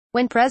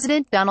when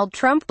President Donald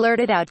Trump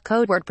blurted out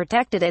codeword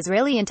protected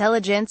Israeli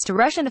intelligence to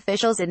Russian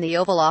officials in the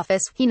Oval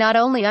Office, he not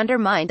only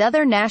undermined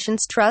other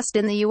nations' trust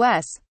in the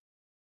U.S.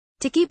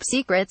 to keep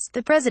secrets,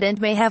 the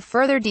president may have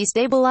further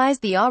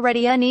destabilized the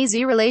already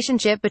uneasy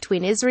relationship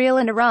between Israel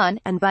and Iran,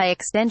 and by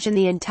extension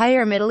the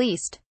entire Middle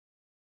East.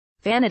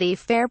 Vanity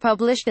Fair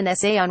published an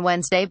essay on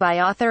Wednesday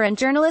by author and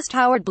journalist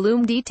Howard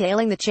Blum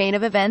detailing the chain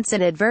of events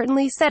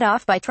inadvertently set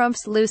off by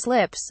Trump's loose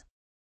lips.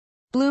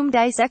 Blum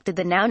dissected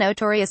the now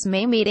notorious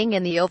May meeting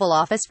in the Oval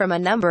Office from a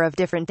number of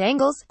different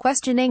angles,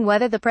 questioning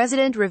whether the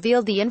president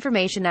revealed the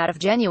information out of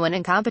genuine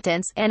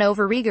incompetence, an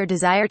overeager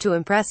desire to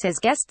impress his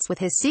guests with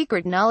his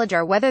secret knowledge,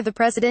 or whether the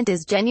president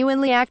is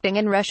genuinely acting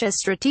in Russia's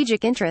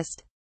strategic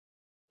interest.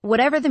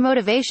 Whatever the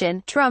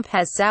motivation, Trump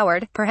has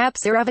soured,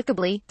 perhaps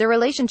irrevocably, the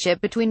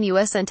relationship between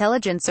U.S.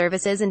 intelligence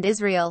services and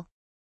Israel.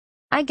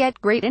 "I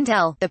get great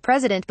intel," the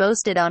president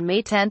boasted on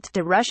May 10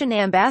 to Russian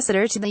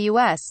ambassador to the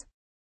U.S.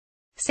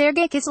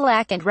 Sergei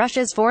Kislyak and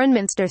Russia's Foreign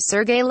Minister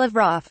Sergei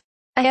Lavrov.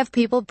 "I have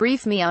people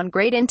brief me on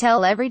great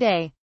intel every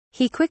day."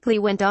 He quickly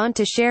went on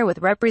to share with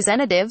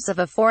representatives of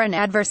a foreign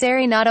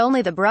adversary not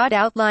only the broad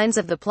outlines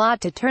of the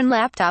plot to turn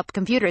laptop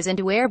computers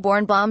into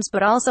airborne bombs,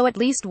 but also at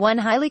least one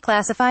highly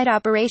classified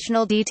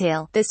operational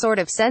detail, the sort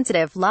of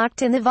sensitive,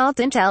 locked-in-the-vault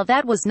intel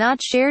that was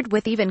not shared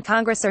with even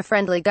Congress or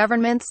friendly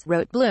governments,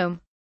 wrote Blum.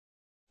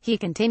 He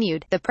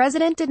continued, the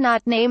president did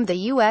not name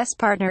the U.S.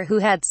 partner who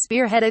had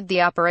spearheaded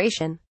the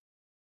operation.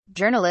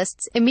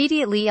 Journalists,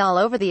 immediately all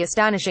over the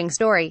astonishing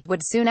story,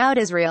 would soon out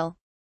Israel.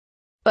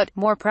 But,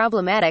 more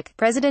problematic,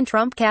 President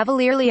Trump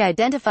cavalierly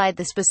identified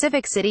the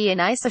specific city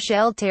in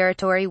ISIS-shelled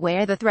territory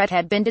where the threat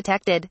had been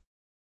detected.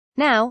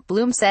 Now,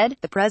 Blum said,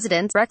 the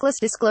president's reckless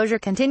disclosure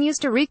continues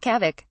to wreak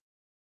havoc.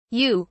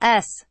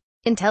 U.S.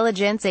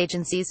 intelligence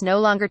agencies no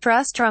longer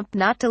trust Trump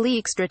not to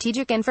leak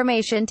strategic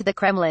information to the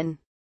Kremlin.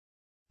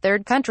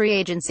 Third country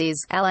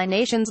agencies, ally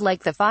nations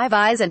like the Five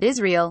Eyes and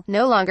Israel,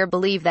 no longer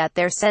believe that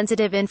their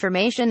sensitive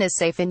information is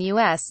safe in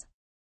U.S.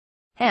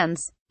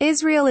 hands.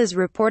 Israel is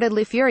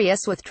reportedly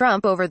furious with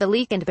Trump over the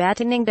leak and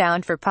battening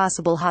down for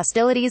possible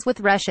hostilities with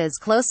Russia's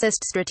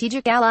closest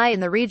strategic ally in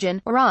the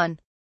region, Iran.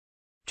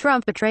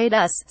 "Trump betrayed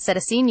us," said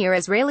a senior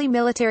Israeli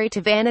military to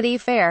Vanity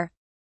Fair.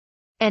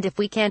 "And if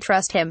we can't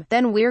trust him,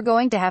 then we're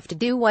going to have to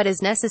do what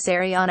is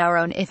necessary on our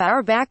own if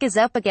our back is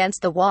up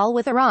against the wall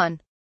with Iran."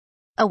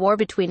 A war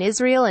between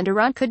Israel and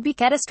Iran could be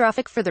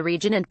catastrophic for the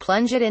region and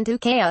plunge it into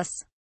chaos.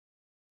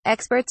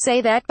 Experts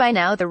say that by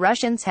now the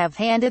Russians have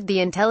handed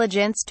the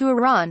intelligence to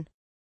Iran.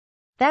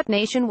 That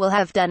nation will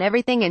have done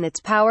everything in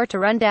its power to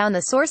run down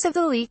the source of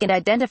the leak and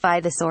identify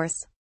the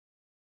source.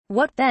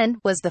 What,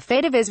 then, was the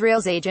fate of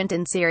Israel's agent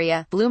in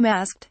Syria? Blum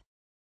asked.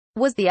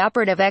 Was the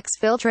operative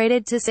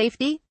exfiltrated to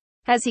safety?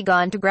 Has he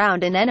gone to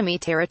ground in enemy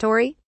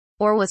territory?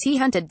 Or was he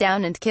hunted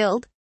down and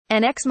killed?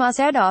 An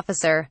ex-Mossad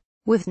officer,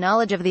 with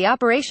knowledge of the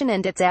operation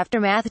and its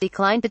aftermath,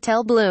 declined to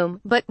tell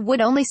Blum, but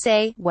would only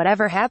say,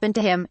 whatever happened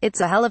to him,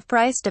 it's a hell of a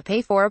price to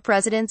pay for a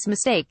president's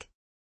mistake.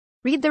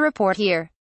 Read the report here.